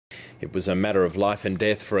It was a matter of life and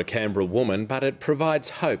death for a Canberra woman, but it provides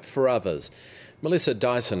hope for others. Emily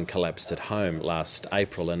Dyson collapsed at home last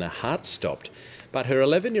April and her heart stopped, but her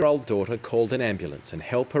 11-year-old daughter called an ambulance and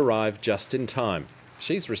help arrived just in time.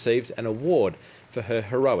 She's received an award for her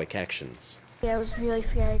heroic actions. Yeah, it was really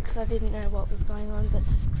scary because I didn't know what was going on, but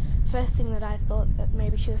the first thing that I thought that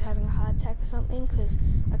maybe she was having a heart attack or something, because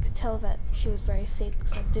I could tell that she was very sick,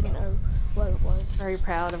 because I didn't know what it was. Very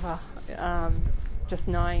proud of her, just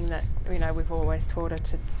knowing that, we've always taught her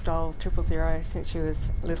to dial 000 since she was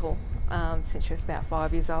little, since she was about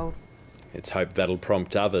 5 years old. It's hoped that'll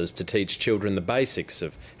prompt others to teach children the basics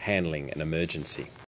of handling an emergency.